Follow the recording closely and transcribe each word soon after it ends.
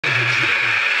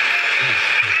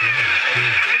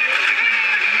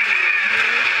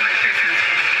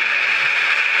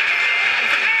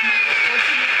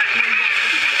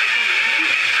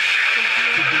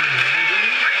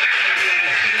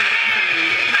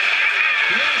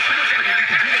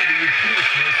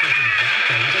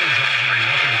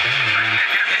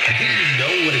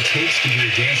takes to be a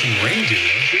dancing reindeer,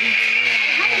 don't you?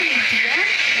 I have an idea,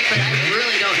 but I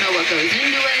really don't know what goes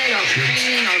into it, all the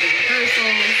training, all the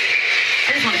rehearsals.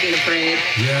 I just want to be in a parade.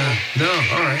 Yeah. No.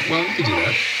 All right. Well, you can do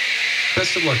that.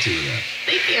 Best of luck to you with that.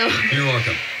 Thank you. You're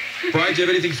welcome. Brian, do you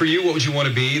have anything for you? What would you want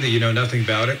to be that you know nothing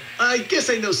about it? I guess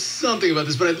I know something about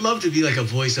this, but I'd love to be like a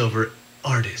voiceover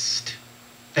artist.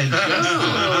 And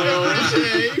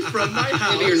just from my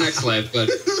house. Maybe your next life, but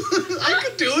I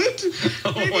could do it.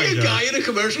 Maybe a guy in a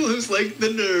commercial who's like the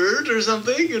nerd or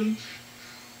something. And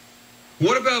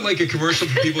what about like a commercial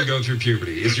for people going through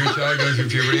puberty? Is your child going through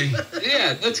puberty?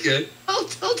 yeah, that's good. I'll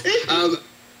take it.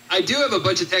 I do have a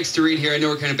bunch of text to read here. I know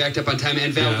we're kind of backed up on time.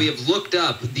 And Val, we have looked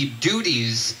up the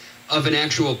duties of an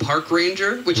actual park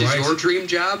ranger, which is your dream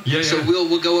job. Yeah, so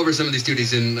we'll go over some of these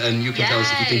duties, and you can tell us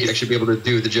if you think you actually be able to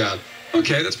do the job.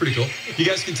 Okay, that's pretty cool. You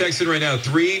guys can text in right now,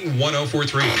 31043.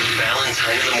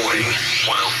 Valentine in the morning,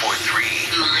 1043.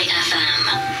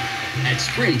 MyFM. At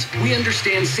Sprint, we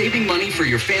understand saving money for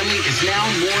your family is now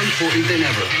more important than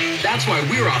ever. That's why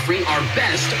we're offering our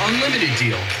best unlimited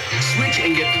deal. Switch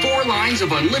and get 4 lines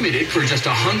of unlimited for just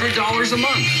 $100 a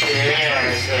month.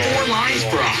 4 lines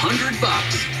for $100.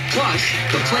 Plus,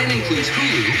 the plan includes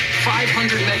Hulu,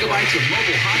 500 megabytes of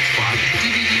mobile hotspot,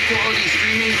 DVD quality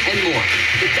streaming, and more.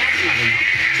 But that's not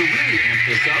enough. To really amp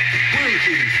this up, we're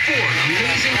including 4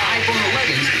 amazing iPhone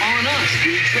 11s on us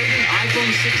when you trade in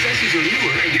iPhone 6S's or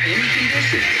newer in any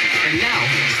condition. And now,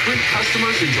 Sprint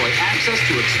customers enjoy access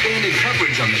to expanded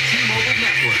coverage on the T-Mobile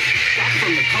network. Shop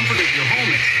from the comfort of your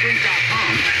home at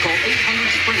Sprint.com. Call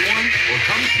 800-SPRINT-1 or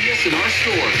come see us in our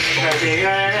stores.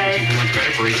 2-month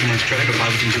credit for 18 months credit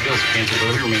applied within 2 bills. Cancel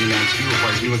early, remaining balance due.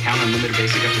 Requires new account, unlimited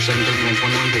basic after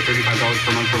 7/31/21. Pay $35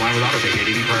 per month per line with autopay.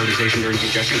 ADD prioritization during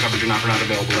congestion. Coverage are not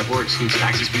available. Level excludes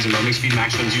taxes, fees, and roaming speed.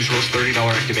 Maximum use rules. $30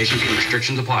 activation fee.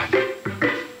 Restrictions apply.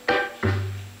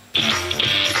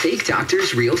 Fake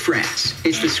Doctors, Real Friends.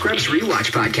 It's the Scrubs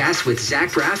Rewatch podcast with Zach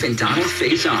Braff and Donald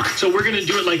Faison. So we're going to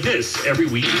do it like this. Every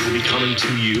week we'll be coming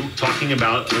to you talking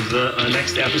about the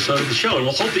next episode of the show. And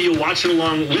we'll hope that you'll watch it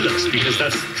along with us because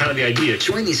that's kind of the idea.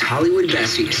 Join these Hollywood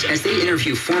besties as they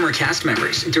interview former cast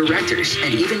members, directors,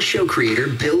 and even show creator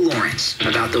Bill Lawrence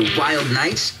about the wild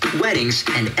nights, weddings,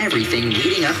 and everything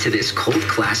leading up to this cult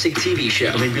classic TV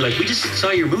show. And they'd be like, we just saw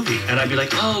your movie. And I'd be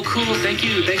like, oh, cool. Thank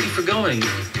you for going.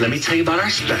 Let me tell you about our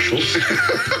specials.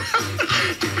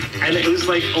 And it was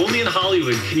like, only in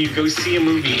Hollywood can you go see a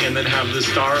movie and then have the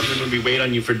star of the movie wait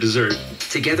on you for dessert.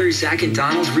 Together, Zach and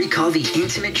Donald recall the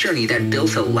intimate journey that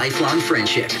built a lifelong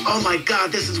friendship. Oh my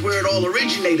God, this is where it all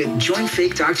originated. Join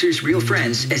Fake Doctors, Real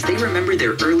Friends as they remember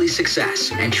their early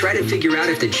success and try to figure out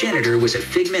if the janitor was a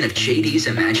figment of JD's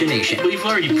imagination. Well, you've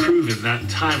already proven that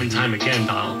time and time again,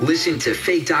 Donald. Listen to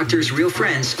Fake Doctors, Real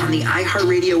Friends on the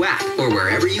iHeartRadio app or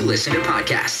wherever you listen to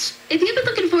podcasts. If you've been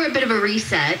looking for a bit of a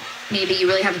reset, maybe you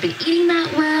really haven't been eating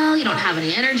that well, you don't have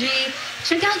any energy,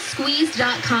 check out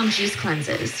Squeeze.com juice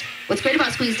cleanses. What's great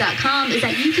about Squeeze.com is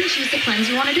that you can choose the cleanse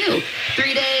you want to do.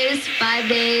 3 days, 5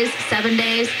 days, 7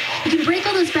 days. You can break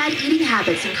all those bad eating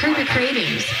habits and curb your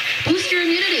cravings. Boost your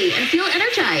immunity and feel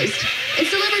energized. It's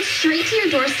delivered straight to your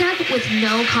doorstep with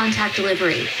no contact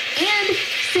delivery. And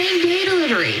same-day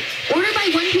delivery. Order by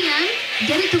 1 p.m.,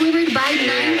 get it delivered by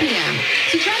 9 p.m.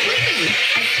 So try it with me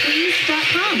at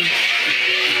Squeeze.com.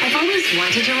 I've always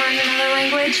wanted to learn another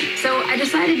language, so I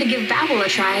decided to give Babbel a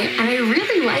try, and I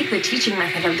really like the teaching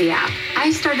method of the app.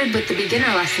 I started with the beginner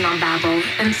lesson on Babbel,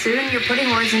 and soon you're putting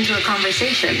words into a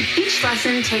conversation. Each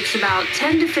lesson takes about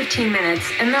 10 to 15 minutes,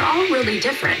 and they're all really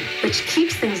different, which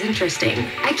keeps things interesting.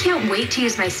 I can't wait to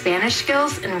use my Spanish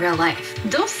skills in real life.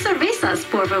 Dos cervezas,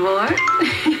 por favor.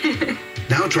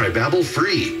 Now try Babbel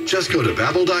free. Just go to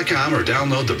Babbel.com or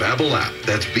download the Babbel app.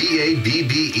 That's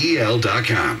BABBEL.com.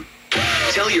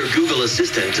 Tell your Google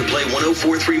Assistant to play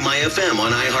 1043 MyFM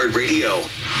on iHeartRadio.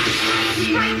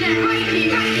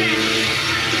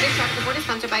 This Rock the Board is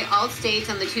sponsored by Allstate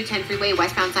on the 210 freeway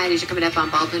westbound side as you're coming up on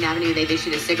Baldwin Avenue. They've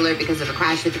issued a signaler because of a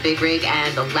crash with the big rig,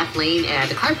 and the left lane,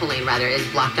 the carpool lane rather, is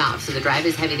blocked off. So the drive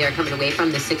is heavy there coming away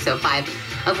from the 605.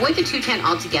 Avoid the 210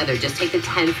 altogether. Just take the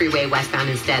 10 freeway westbound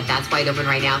instead. That's wide open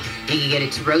right now. You can get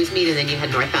it to Rosemead, and then you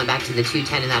head northbound back to the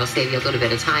 210, and that'll save you a little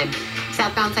bit of time.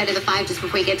 Southbound side of the 5, just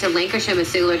before you get to Lancashire, a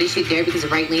signaler issued there because the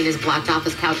right lane is blocked off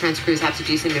as Caltrans crews have to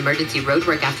do some emergency road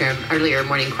work after an earlier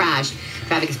morning crash.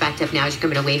 Traffic is backed up now as you're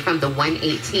coming away from the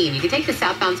 118. You can take the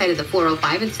southbound side of the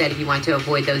 405 instead if you want to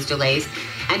avoid those delays.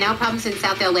 And now problems in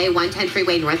South LA, 110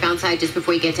 freeway northbound side just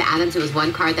before you get to Adams. It was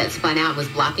one car that spun out and was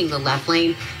blocking the left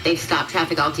lane. They've stopped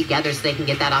traffic altogether so they can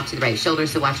get that off to the right shoulder.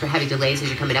 So watch for heavy delays as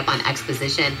you're coming up on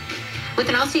Exposition. With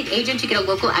an Allstate agent, you get a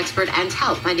local expert and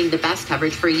help finding the best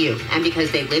coverage for you. And because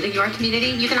they live in your community,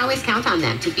 you can always count on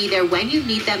them to be there when you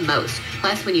need them most.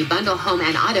 Plus, when you bundle home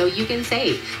and auto, you can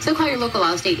save. So call your local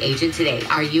Allstate agent today.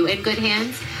 Are you in good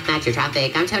hands? That's your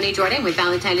traffic. I'm Tony Jordan with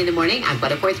Valentine in the Morning on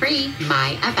 104.3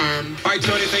 MyFM. All right,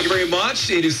 Tony, thank you very much.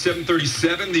 It is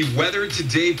 7:37. The weather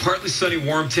today, partly sunny,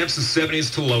 warm temps in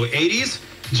 70s to low 80s.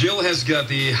 Jill has got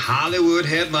the Hollywood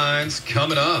headlines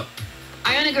coming up.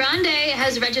 Ariana Grande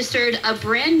has registered a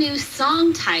brand new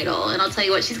song title, and I'll tell you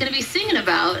what she's going to be singing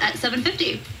about at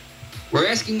 7:50. We're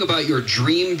asking about your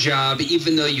dream job,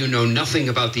 even though you know nothing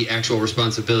about the actual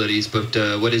responsibilities. But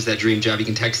what is that dream job? You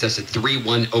can text us at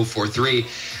 31043.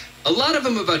 A lot of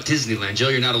them about Disneyland.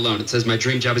 Jill, you're not alone. It says, my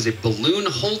dream job is a balloon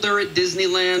holder at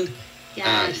Disneyland.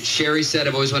 Yes. Sherry said,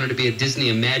 I've always wanted to be a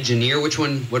Disney Imagineer. Which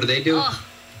one? What do they do? Oh,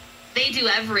 they do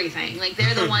everything. Like,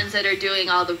 they're the ones that are doing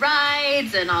all the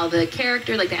rides and all the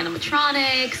character, like the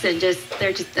animatronics, and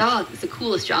they're just, it's the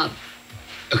coolest job.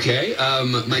 Okay.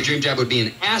 My dream job would be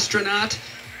an astronaut.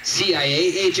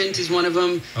 CIA agent is one of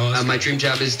them. My dream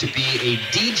job is to be a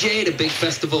DJ at a big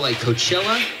festival like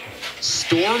Coachella.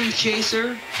 Storm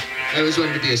chaser. I always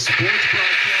wanted to be a sports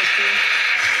broadcaster.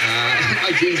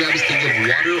 My dream job is to give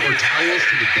water or towels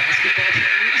to the basketball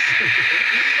players.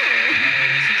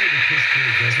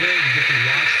 Doesn't it? You get to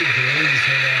watch the game, just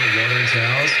hang out with water and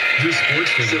towels. Do a sports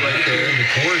thing. So right there in the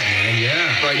court, man.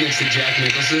 Yeah. Right next to Jack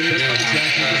Nicholson. That's what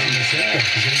Jack Nicholson said.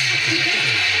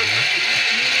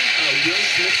 Will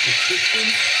Smith's assistant,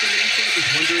 somebody said, was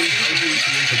wondering how he was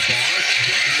doing the boss.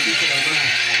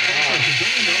 Don't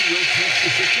you know Will Smith's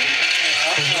assistant? I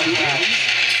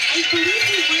believe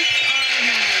he works on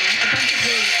a bunch of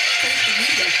his social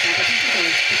media stuff. I think he's a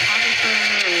photographer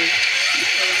or...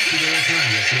 Yes, they were telling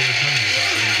me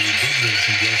about one of the big wigs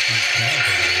in Will Smith's camp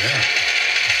over there, yeah.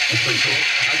 That's pretty cool.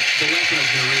 The last one I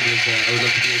was going to read was, I would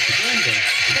love to be a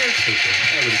caretaker.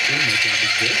 I would assume that job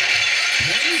exists.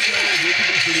 Penny's looking for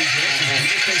pretty aggressive.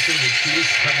 People think some of the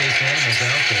cutest, cuddliest animals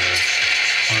out there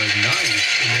are nice,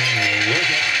 and then they'll work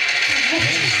out.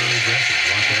 Penny's really aggressive.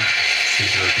 Watch out. Because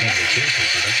you're a panda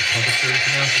caretaker. That's a public service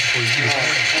announcement for you this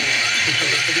morning. Good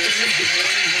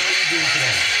morning. How are you doing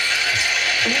today?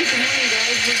 Good morning,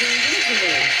 guys. We're doing good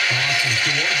today. Awesome. So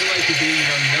what would you like to be? You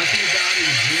know nothing about it.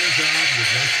 Your dream job. You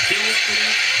have no skills for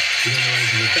this. You don't know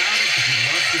anything about it, but you'd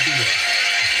love to do it.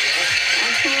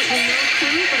 Absolutely no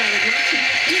clue, but I would love to be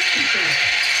a English teacher.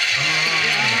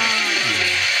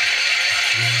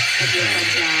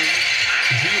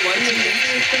 Do you like to eat?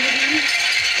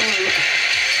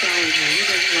 Salad, man. Who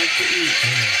doesn't like to eat?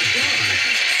 Yeah.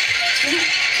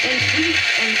 And sweet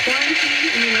and quarantine,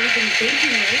 I mean, everything's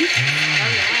baking, right? Oh,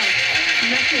 yeah.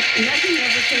 Nothing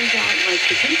ever turns out like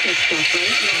the Christmas stuff, right?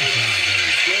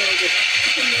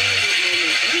 It's a narrative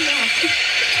moment. Oh, yeah.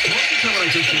 Most of the time when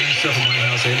I cook eating stuff in my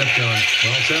house, I end up going,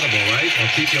 well, it's edible, right? I'll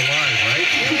keep you alive, right?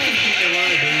 Yeah, keep you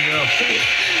alive. There you go.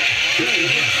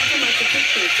 Something like the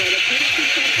pictures, right? A pastry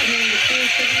chef and then the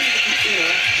creativity,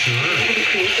 Sure. You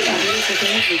see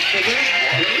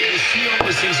all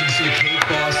those things, you see the cake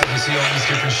bosses, you see all these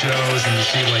different shows, and you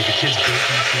see like the kids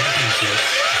baking championship,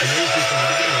 and there's this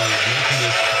 11-year-old making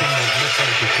this thing that looks like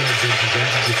it could have been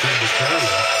presented to Queen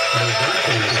Victoria,